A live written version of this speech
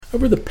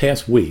Over the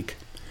past week,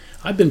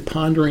 I've been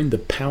pondering the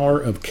power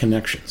of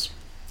connections.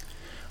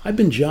 I've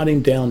been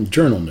jotting down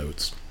journal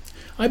notes.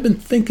 I've been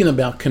thinking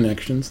about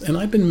connections, and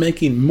I've been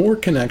making more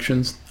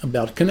connections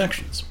about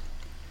connections.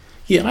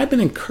 Yeah, I've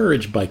been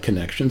encouraged by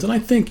connections, and I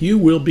think you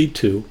will be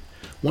too,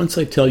 once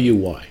I tell you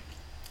why.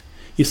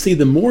 You see,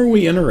 the more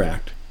we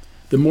interact,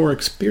 the more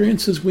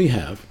experiences we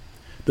have,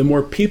 the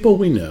more people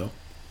we know,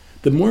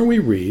 the more we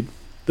read,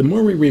 the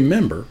more we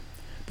remember,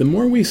 the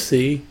more we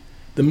see,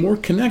 the more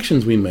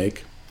connections we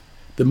make,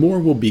 the more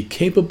we'll be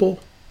capable,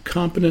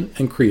 competent,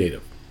 and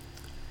creative.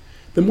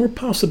 The more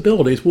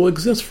possibilities will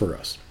exist for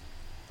us.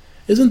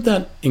 Isn't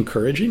that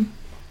encouraging?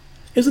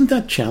 Isn't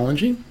that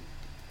challenging?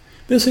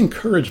 This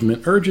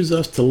encouragement urges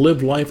us to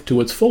live life to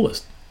its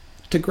fullest,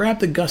 to grab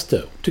the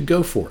gusto, to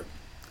go for it.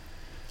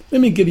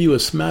 Let me give you a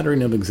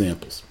smattering of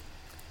examples.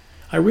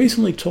 I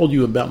recently told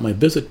you about my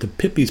visit to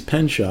Pippi's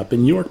Pen Shop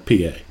in York,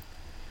 PA.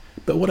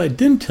 But what I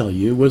didn't tell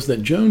you was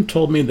that Joan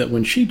told me that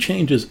when she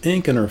changes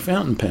ink in her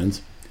fountain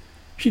pens,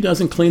 she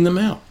doesn't clean them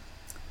out.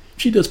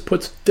 She just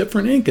puts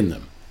different ink in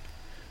them.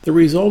 The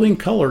resulting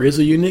color is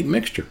a unique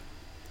mixture.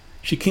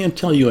 She can't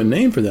tell you a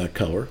name for that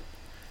color,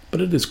 but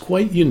it is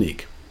quite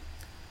unique.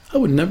 I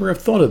would never have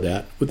thought of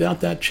that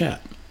without that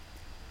chat.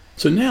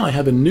 So now I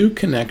have a new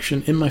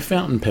connection in my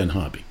fountain pen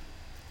hobby.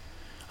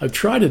 I've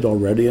tried it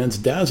already and it's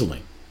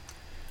dazzling.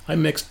 I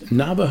mixed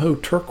Navajo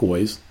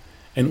turquoise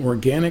and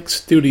organic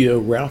studio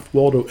Ralph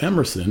Waldo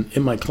Emerson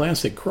in my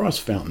classic cross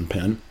fountain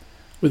pen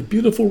with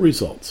beautiful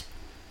results.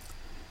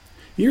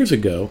 Years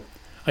ago,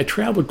 I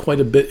traveled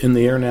quite a bit in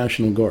the Air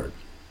National Guard.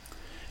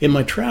 In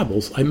my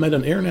travels, I met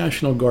an Air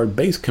National Guard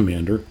base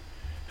commander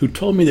who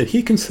told me that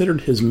he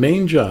considered his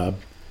main job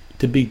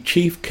to be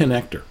chief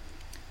connector.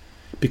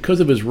 Because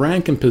of his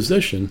rank and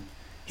position,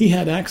 he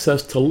had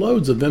access to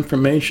loads of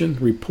information,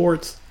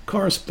 reports,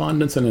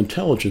 correspondence, and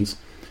intelligence,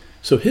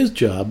 so his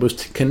job was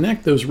to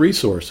connect those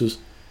resources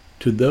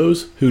to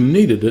those who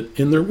needed it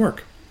in their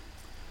work.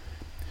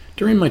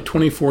 During my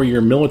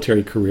 24-year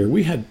military career,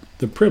 we had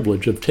the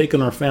privilege of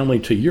taking our family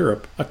to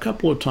Europe a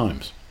couple of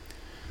times.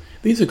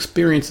 These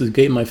experiences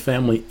gave my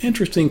family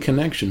interesting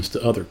connections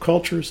to other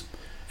cultures,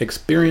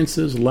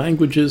 experiences,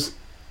 languages,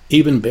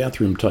 even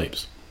bathroom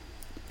types.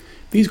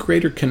 These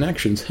greater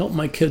connections helped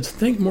my kids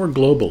think more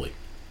globally.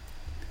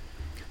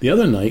 The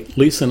other night,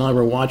 Lisa and I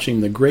were watching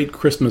the Great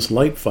Christmas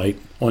Light Fight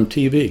on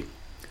TV.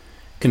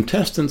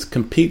 Contestants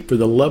compete for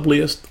the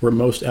loveliest or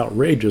most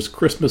outrageous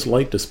Christmas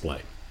light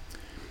display.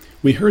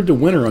 We heard the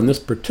winner on this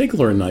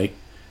particular night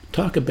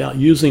talk about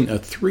using a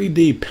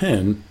 3D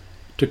pen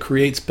to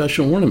create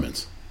special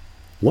ornaments.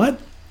 What?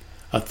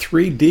 A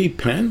 3D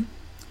pen?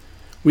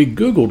 We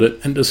Googled it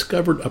and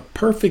discovered a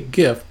perfect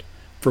gift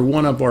for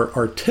one of our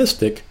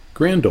artistic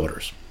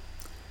granddaughters.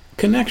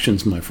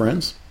 Connections, my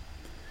friends.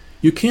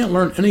 You can't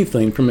learn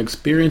anything from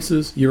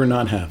experiences you're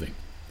not having.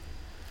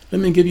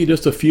 Let me give you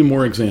just a few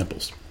more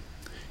examples.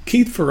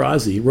 Keith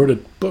Ferrazzi wrote a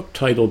book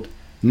titled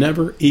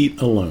Never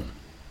Eat Alone.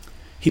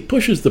 He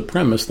pushes the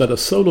premise that a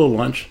solo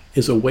lunch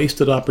is a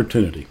wasted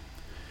opportunity.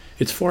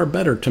 It's far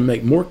better to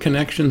make more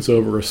connections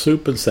over a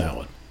soup and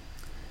salad.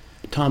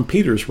 Tom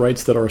Peters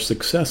writes that our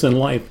success in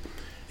life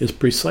is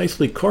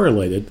precisely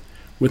correlated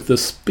with the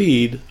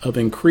speed of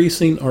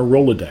increasing our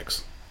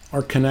Rolodex,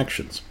 our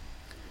connections.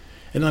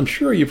 And I'm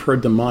sure you've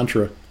heard the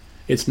mantra,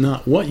 it's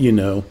not what you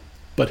know,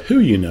 but who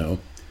you know,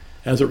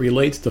 as it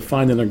relates to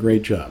finding a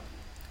great job.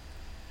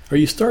 Are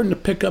you starting to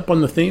pick up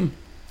on the theme?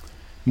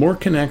 More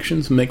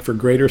connections make for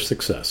greater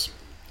success.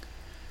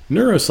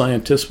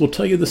 Neuroscientists will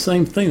tell you the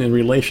same thing in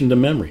relation to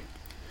memory.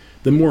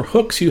 The more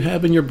hooks you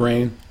have in your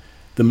brain,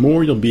 the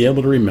more you'll be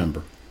able to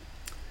remember.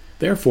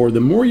 Therefore, the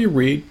more you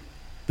read,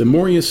 the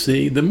more you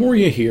see, the more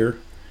you hear,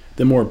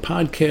 the more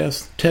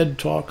podcasts, TED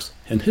Talks,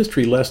 and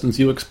history lessons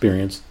you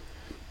experience,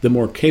 the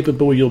more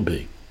capable you'll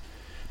be.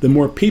 The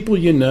more people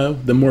you know,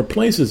 the more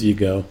places you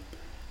go,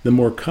 the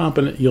more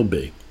competent you'll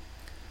be.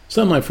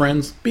 So, my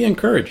friends, be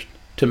encouraged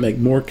to make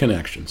more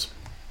connections.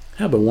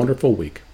 Have a wonderful week.